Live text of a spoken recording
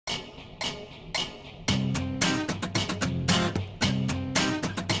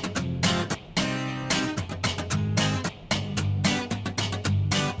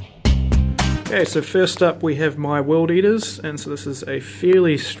Okay, so first up we have my World Eaters, and so this is a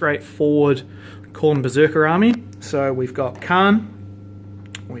fairly straightforward Khorne Berserker army. So we've got Khan,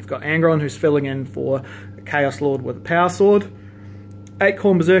 we've got Angron who's filling in for a Chaos Lord with a Power Sword, 8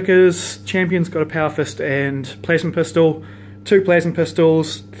 Khorne Berserkers, Champion's got a Power Fist and Plasma Pistol, 2 Plasma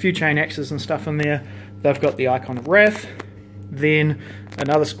Pistols, a few Chain Axes and stuff in there. They've got the Icon of Wrath. Then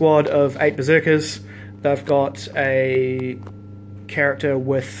another squad of 8 Berserkers. They've got a character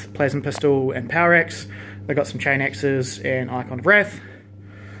with Plasma Pistol and Power Axe. They've got some Chain Axes and Icon of Wrath.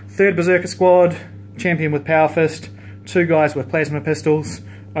 Third Berserker squad, Champion with Power Fist, 2 guys with Plasma Pistols,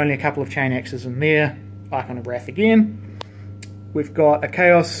 only a couple of Chain Axes in there, Icon of Wrath again. We've got a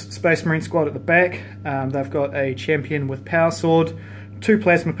Chaos Space Marine squad at the back. They've got a Champion with Power Sword, 2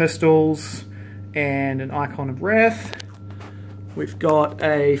 Plasma Pistols, and an Icon of Wrath. We've got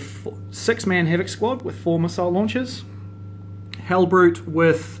a 6-man Havoc squad with 4 missile launchers. Hellbrute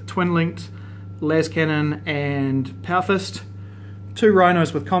with twin-linked las cannon and power fist, 2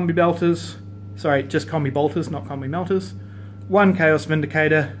 rhinos with combi belters, sorry, just combi bolters, not combi melters, 1 chaos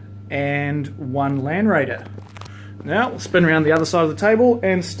vindicator, and 1 land raider. Now we'll spin around the other side of the table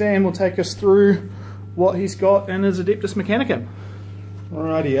and Stan will take us through what he's got in his Adeptus Mechanicum.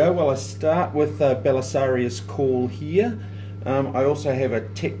 Rightio, well I start with Belisarius Call here. I also have a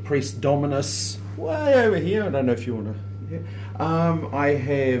Tech Priest Dominus way over here, I don't know if you want to... I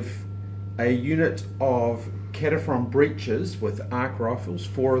have a unit of Cataphron Breachers with arc rifles,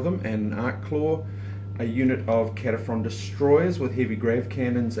 4 of them, and an arc claw. A unit of Cataphron Destroyers with heavy grav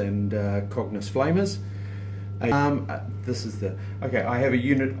cannons and Cognis Flamers. I have a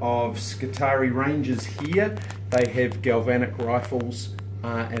unit of Skitarii Rangers here. They have galvanic rifles,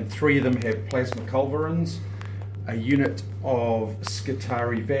 and 3 of them have plasma culverins. A unit of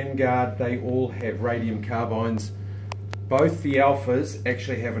Skitarii Vanguard. They all have radium carbines. Both the alphas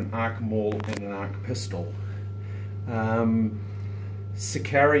actually have an arc maul and an arc pistol.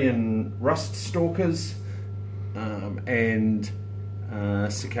 Sicarian Rust Stalkers and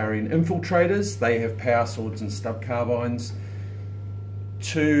Sicarian Infiltrators. They have power swords and stub carbines.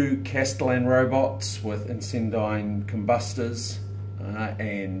 2 Castellan robots with Incendine Combustors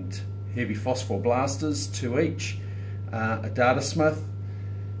and heavy phosphor blasters, 2 each. A Data Smith.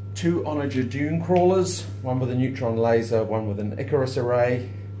 2 Onager Dune Crawlers, 1 with a neutron laser, 1 with an Icarus array,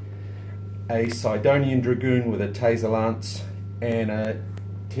 a Sidonian Dragoon with a Taser Lance, and a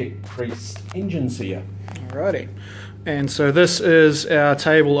Tech Priest Engine Seer. Alrighty, and so this is our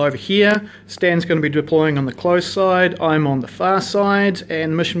table over here. Stan's going to be deploying on the close side, I'm on the far side,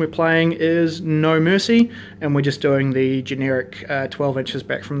 and the mission we're playing is No Mercy, and we're just doing the generic 12 inches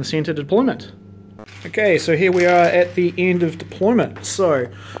back from the centre deployment. Okay, so here we are at the end of deployment. So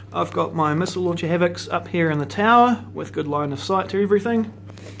I've got my missile launcher Havocs up here in the tower with good line of sight to everything.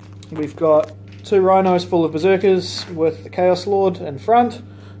 We've got 2 rhinos full of berserkers with the Chaos Lord in front,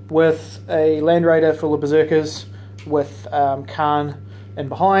 with a Land Raider full of berserkers with Khan in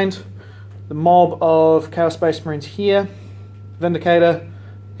behind. The mob of Chaos Space Marines here, Vindicator,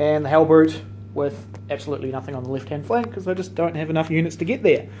 and the Hellbrute with absolutely nothing on the left hand flank because I just don't have enough units to get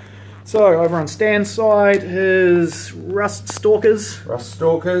there. So over on Stan's side, his Rust Stalkers.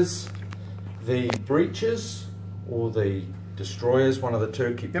 The Breachers, or the Destroyers, one of the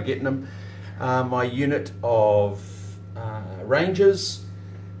 2, keep forgetting them. My unit of Rangers,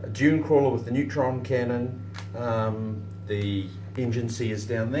 a Dune Crawler with the neutron cannon, the Engine Seers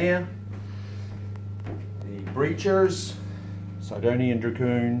down there, the Breachers, Sidonian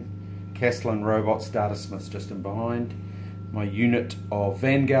Dragoon, Castellan Robots, Data Smiths just in behind. My unit of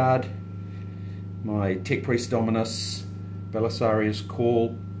Vanguard, my Tech Priest Dominus, Belisarius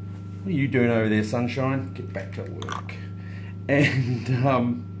Call. What are you doing over there, Sunshine? Get back to work. And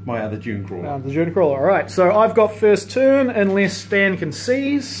my other Dune Crawler. The Dune Crawler, alright. So I've got first turn, unless Stan can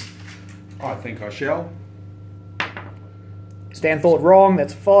seize. I think I shall. Stan thought wrong,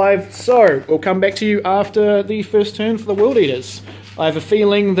 that's 5. So we'll come back to you after the first turn for the World Eaters. I have a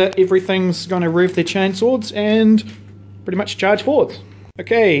feeling that everything's going to rev their chainswords and pretty much charge forwards.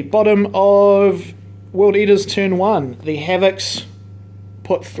 Okay, bottom of World Eaters turn 1. The Havocs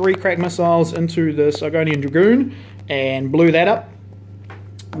put 3 crack missiles into the Sidonian Dragoon and blew that up.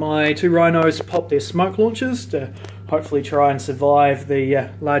 My 2 rhinos popped their smoke launchers to hopefully try and survive the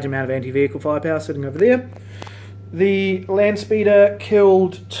large amount of anti-vehicle firepower sitting over there. The land speeder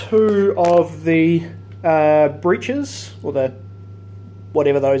killed 2 of the breachers, or the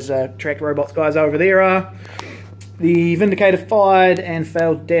whatever those tracked robots guys over there are. The Vindicator fired and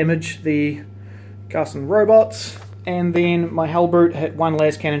failed to damage the Carson robots, and then my Hellbrute hit 1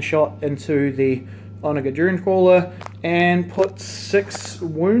 las cannon shot into the Onager Dune Crawler and put 6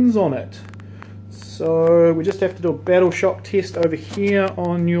 wounds on it. So we just have to do a battle shock test over here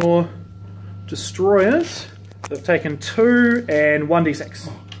on your destroyers. They've taken 2 and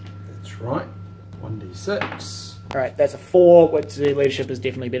 1d6. That's right, 1d6. Alright, that's a 4, which the leadership is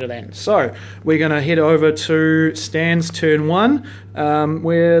definitely better than. So, we're going to head over to Stan's turn 1,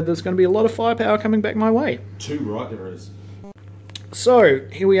 where there's going to be a lot of firepower coming back my way. 2 right, there is. So,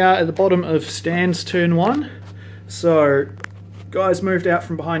 here we are at the bottom of Stan's turn 1. So, guys moved out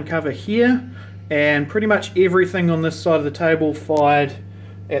from behind cover here, and pretty much everything on this side of the table fired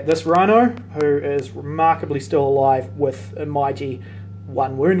at this rhino, who is remarkably still alive with a mighty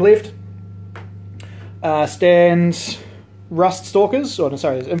 1 wound left. Stan's rust stalkers, or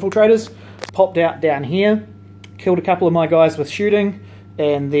sorry, infiltrators, popped out down here, killed a couple of my guys with shooting,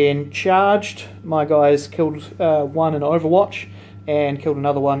 and then charged. My guys killed 1 in Overwatch and killed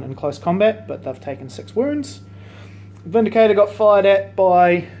another one in close combat, but they've taken 6 wounds. Vindicator got fired at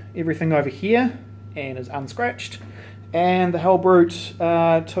by everything over here and is unscratched. And the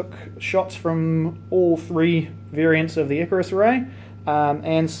Hellbrute took shots from all 3 variants of the Icarus array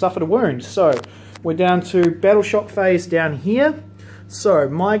and suffered a wound. So we're down to battle shock phase down here. So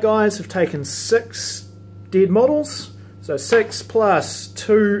my guys have taken 6 dead models. So 6 plus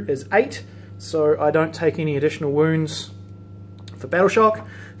 2 is 8. So I don't take any additional wounds for battle shock.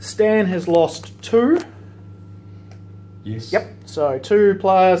 Stan has lost 2. Yes. Yep. So 2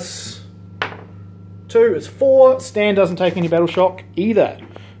 plus 2 is 4. Stan doesn't take any battle shock either.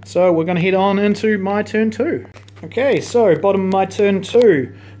 So we're going to head on into my turn 2. Okay, so bottom of my turn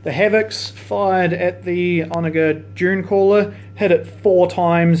 2. The Havocs fired at the Onager Dunecaller, hit it 4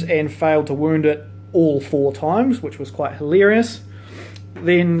 times and failed to wound it all 4 times, which was quite hilarious.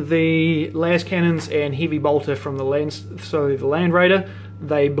 Then the las cannons and heavy bolter from the Land Raider,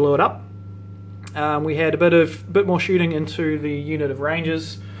 they blew it up. We had a bit more shooting into the unit of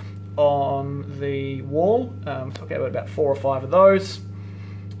Rangers on the wall. Took out about 4 or 5 of those.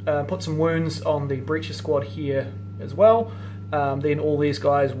 Put some wounds on the Breacher squad here as well. Then all these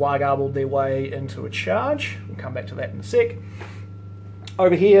guys wargarbled their way into a charge. We'll come back to that in a sec.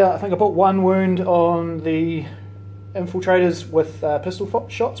 Over here, I think I put 1 wound on the infiltrators with pistol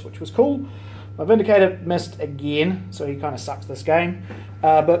shots, which was cool. My Vindicator missed again, so he kind of sucks this game.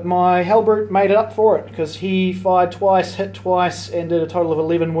 But my Hellbrute made it up for it, because he fired twice, hit twice, and did a total of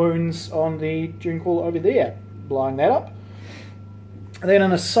 11 wounds on the Dunecaller over there, blowing that up. And then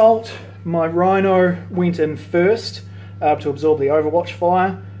an assault, my Rhino went in first to absorb the Overwatch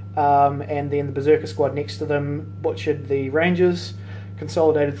fire, and then the Berserker squad next to them butchered the Rangers,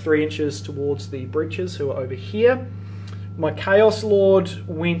 consolidated 3 inches towards the Breachers, who are over here. My Chaos Lord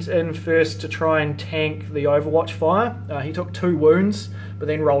went in first to try and tank the Overwatch fire. He took 2 wounds, but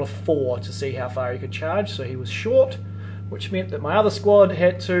then rolled a 4 to see how far he could charge, so he was short, which meant that my other squad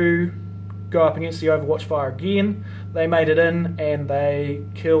had to go up against the Overwatch fire again. They made it in and they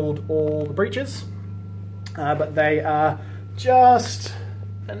killed all the Breachers, but they are just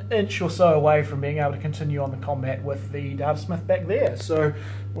an inch or so away from being able to continue on the combat with the Darksmith back there. So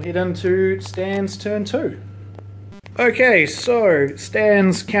we'll head into Stan's turn 2. Okay, so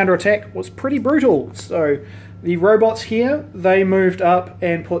Stan's counterattack was pretty brutal. So the robots here, they moved up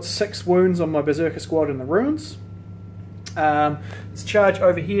and put 6 wounds on my Berserker squad in the ruins. This charge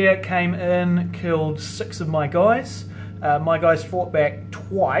over here came in, killed 6 of my guys. My guys fought back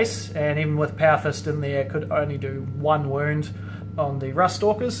twice, and even with Power Fist in there, could only do 1 wound on the Rust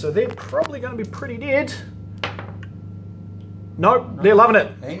Stalkers, so they're probably going to be pretty dead. Nope, they're loving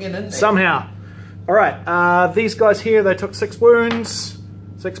it. Hanging in there. Somehow. Alright, these guys here, they took 6 wounds.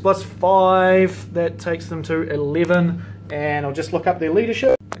 6 plus 5, that takes them to 11, and I'll just look up their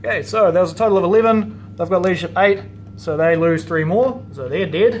leadership. Okay, so that was a total of 11. They've got leadership 8, so they lose 3 more, so they're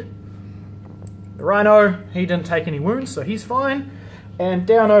dead. The Rhino, he didn't take any wounds, so he's fine. And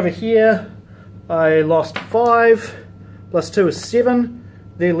down over here, I lost 5, plus 2 is 7.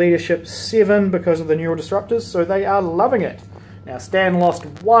 Their leadership 7 because of the neural disruptors, so they are loving it. Now Stan lost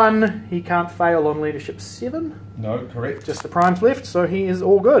 1, he can't fail on leadership 7. No, correct. Just the primes left, so he is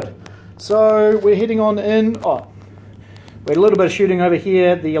all good. So we're heading on in, we had a little bit of shooting over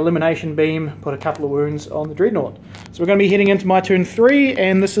here, the elimination beam put a couple of wounds on the Dreadnought. So we're going to be heading into my turn 3,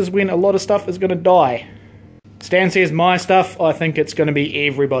 and this is when a lot of stuff is going to die. Stan says my stuff, I think it's going to be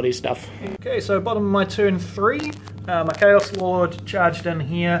everybody's stuff. Okay, so bottom of my turn 3, my Chaos Lord charged in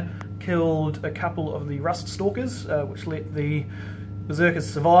here, killed a couple of the Rust Stalkers, which let the Berserkers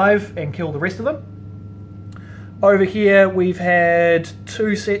survive and kill the rest of them. Over here we've had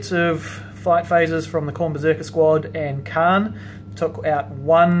 2 sets of fight phases from the Khorne Berserker squad and Khan. Took out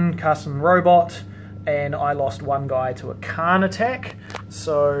 1 custom robot, and I lost one guy to a Khan attack.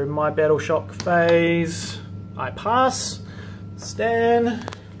 So my battle shock phase, I pass. Stan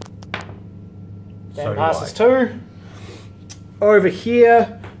passes too. Over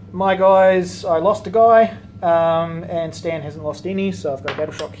here, my guys, I lost a guy, and Stan hasn't lost any, so I've got a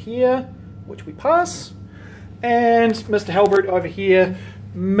battle shock here, which we pass. And Mr. Halbert over here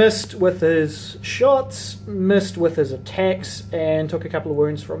missed with his shots, missed with his attacks, and took a couple of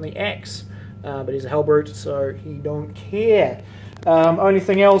wounds from the axe. But he's a Halbert, so he don't care. Only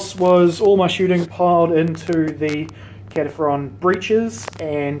thing else was all my shooting piled into the Cataphron breaches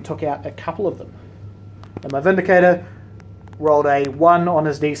and took out a couple of them. And my Vindicator rolled a 1 on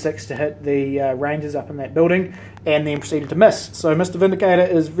his d6 to hit the rangers up in that building, and then proceeded to miss. So Mr. Vindicator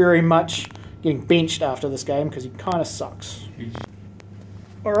is very much getting benched after this game because he kind of sucks.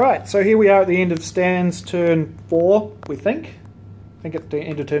 Alright, so here we are at the end of Stan's turn 4, we think. I think at the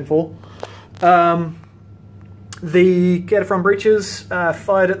end of turn 4. The Cataphron breaches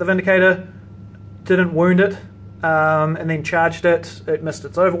fired at the Vindicator, didn't wound it, and then charged it. It missed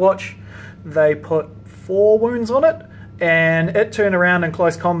its overwatch. They put 4 wounds on it, and it turned around in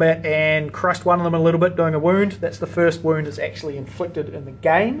close combat and crushed one of them a little bit, doing a wound. That's the first wound it's actually inflicted in the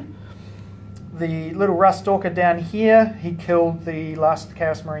game. The little Rust Stalker down here, he killed the last of the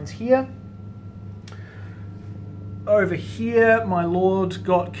Chaos Marines here. Over here, my Lord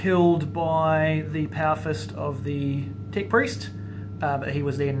got killed by the Power Fist of the Tech Priest, but he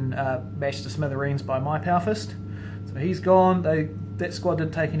was then bashed to smithereens by my Power Fist. So he's gone. That squad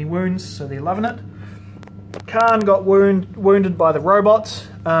didn't take any wounds, so they're loving it. Khan got wounded by the robots,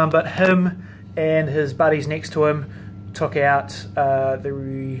 but him and his buddies next to him took out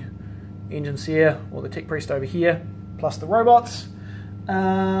the Engineer, or the Tech Priest over here, plus the robots.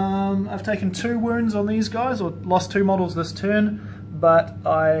 I've taken 2 wounds on these guys, or lost 2 models this turn, but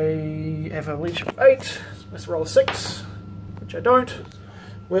I have a leadership of 8, so let's roll a 6, which I don't.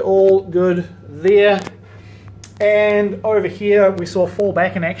 We're all good there. And over here we saw fall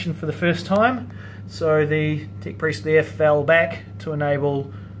back in action for the first time, so the Tech Priest there fell back to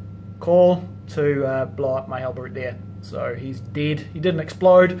enable Call to blow up my Halbert there. So he's dead, he didn't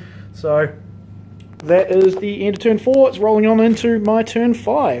explode. So that is the end of turn 4. It's rolling on into my turn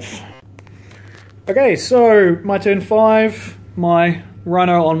 5. Okay, so my turn 5, my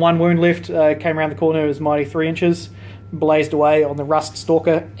Rhino on 1 wound left came around the corner, his mighty 3 inches, blazed away on the Rust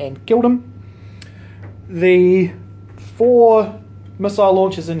Stalker and killed him. The 4 missile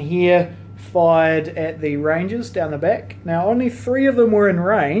launchers in here fired at the Rangers down the back. Now only 3 of them were in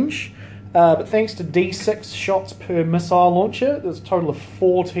range, but thanks to D6 shots per missile launcher, there's a total of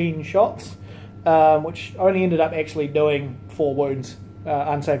 14 shots, which only ended up actually doing 4 wounds,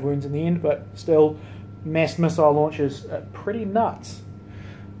 unsaved wounds in the end, but still, massed missile launchers are pretty nuts.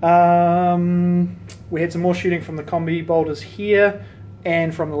 We had some more shooting from the combi bolters here,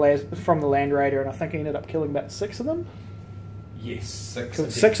 and from the Land Raider, and I think I ended up killing about 6 of them. Yes, 6.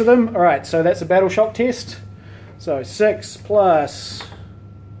 Killed 6 of them. Alright, so that's a battle shock test. So 6 plus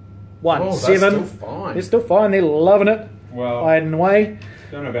 1, 7. They're still fine. They're still fine, they're loving it. Well, hiding away.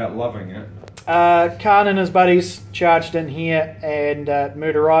 don't know about loving it. Khan and his buddies charged in here and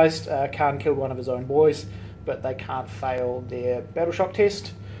murderized. Khan killed one of his own boys, but they can't fail their battle shock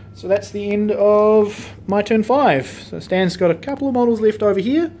test. So that's the end of my turn 5. So Stan's got a couple of models left over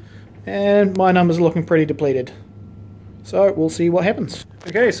here, and my numbers are looking pretty depleted. So we'll see what happens.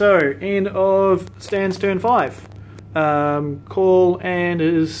 Okay, so end of Stan's turn 5. Call and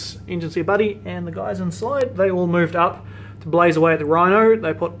his agency buddy and the guys inside, they all moved up to blaze away at the Rhino.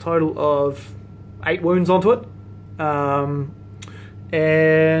 They put a total of 8 wounds onto it.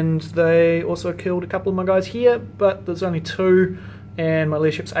 And they also killed a couple of my guys here, but there's only 2, and my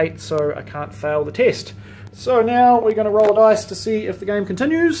leadership's 8, so I can't fail the test. So now we're going to roll a dice to see if the game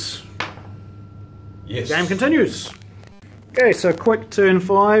continues. Yes. The game continues. Okay, so quick turn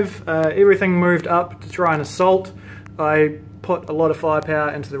 5. Everything moved up to try and assault. I put a lot of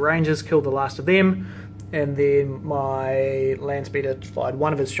firepower into the Rangers, killed the last of them, and then my Landspeeder fired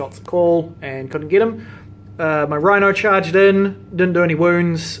one of his shots at Call and couldn't get him. My Rhino charged in, didn't do any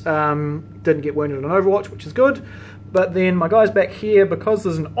wounds, didn't get wounded on Overwatch, which is good. But then my guys back here, because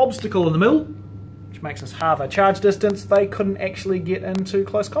there's an obstacle in the middle, which makes us halve our charge distance, they couldn't actually get into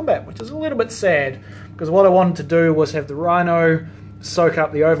close combat, which is a little bit sad, because what I wanted to do was have the Rhino soak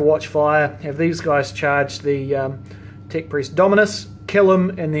up the Overwatch fire, have these guys charge the Tech Priest Dominus, kill him,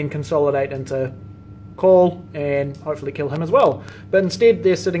 and then consolidate into Call, and hopefully kill him as well. But instead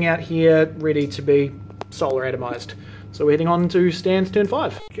they're sitting out here ready to be solar atomized. So we're heading on to Stan's turn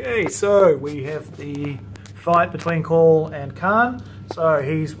 5. Okay, so we have the fight between Call and Khan. So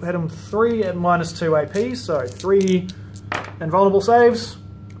he's hit him 3 at -2 AP, so 3 invulnerable saves,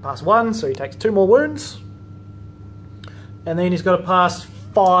 pass 1, so he takes 2 more wounds. And then he's got to pass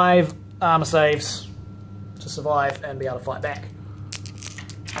 5 armor saves to survive and be able to fight back.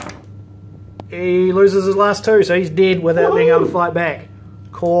 He loses his last 2, so he's dead without being able to fight back.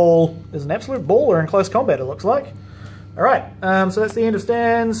 Call is an absolute baller in close combat, it looks like. Alright, so that's the end of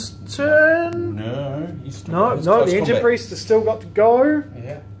Stan's turn. No, he's still No, the Ancient Priest has still got to go.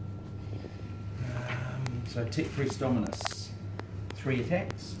 Yeah. So Tech Priest Dominus. 3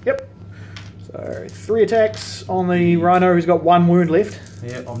 attacks. Yep. So 3 attacks on the Rhino who's got 1 wound left.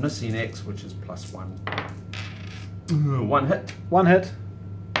 Yeah, Omniscient Axe, which is +1. 1 hit. 1 hit.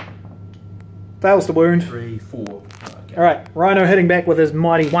 Fails to wound. 3, 4. Oh, okay. Alright, Rhino hitting back with his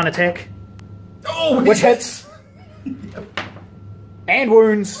mighty 1 attack. Oh, which hits. And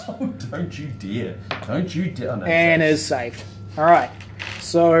wounds. Oh, don't you dare. Don't you dare. No, and is saved. Alright.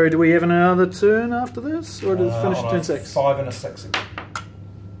 So do we have another turn after this? Or does it finish turn 6? 5 and a 6 again.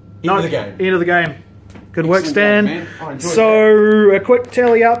 No, End of the game. End of the game. Good work, Stan. Game, I enjoyed so, a quick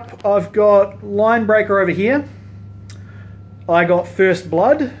tally up. I've got Linebreaker over here. I got First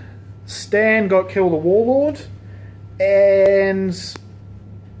Blood. Stan got Kill the Warlord. And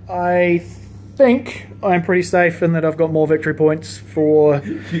I think I'm pretty safe in that I've got more victory points for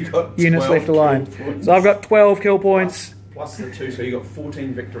units left alive. So I've got 12 kill points. Plus the 2, so you got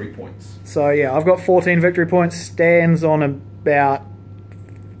 14 victory points. So yeah, I've got 14 victory points. Stan's on about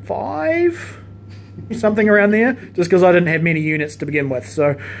 5? Something around there. Just because I didn't have many units to begin with.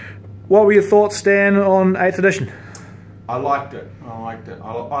 So what were your thoughts, Stan, on 8th edition? I liked it.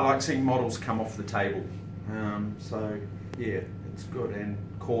 I like seeing models come off the table. So yeah, it's good. And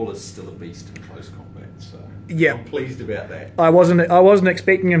Call is still a beast in close combat. So yeah, I'm pleased about that. I wasn't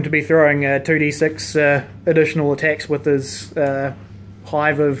expecting him to be throwing 2d6 additional attacks with his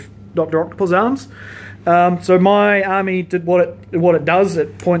hive of Dr. Octopus arms. So my army did what it does.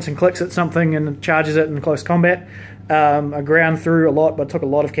 It points and clicks at something and charges it in close combat. I ground through a lot, but took a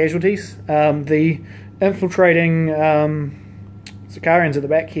lot of casualties. The infiltrating Sicarians at the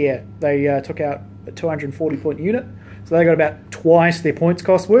back here, they took out a 240 point unit, so they got about twice their points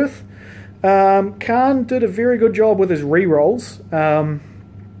cost worth. Khan did a very good job with his re-rolls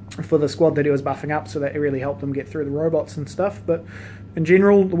for the squad that he was buffing up, so that really helped them get through the robots and stuff. But in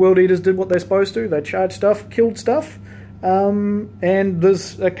general, the World Eaters did what they're supposed to. They charged stuff, killed stuff, and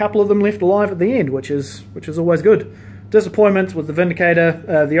there's a couple of them left alive at the end, which is always good. Disappointment with the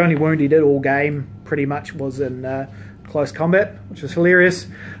Vindicator. The only wound he did all game pretty much was in close combat, which is hilarious.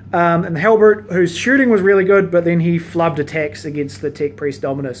 And the Halbert, whose shooting was really good, but then he flubbed attacks against the Tech Priest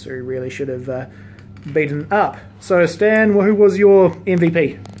Dominus, who he really should have beaten up. So Stan, who was your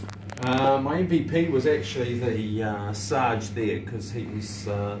MVP? My MVP was actually the Sarge there, because he was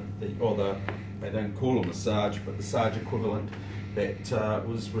they don't call him a Sarge, but the Sarge equivalent that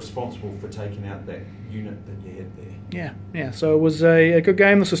was responsible for taking out that unit that you had there. Yeah. So it was a good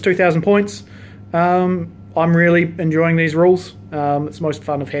game. This was 2,000 points. I'm really enjoying these rules. It's the most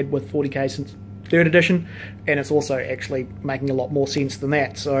fun I've had with 40k since 3rd edition, and it's also actually making a lot more sense than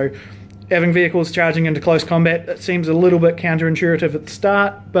that. So having vehicles charging into close combat, it seems a little bit counterintuitive at the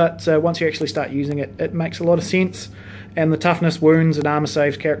start, but once you actually start using it, it makes a lot of sense. And the toughness, wounds, and armor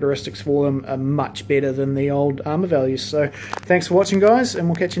saves characteristics for them are much better than the old armor values. So thanks for watching, guys, and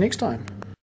we'll catch you next time.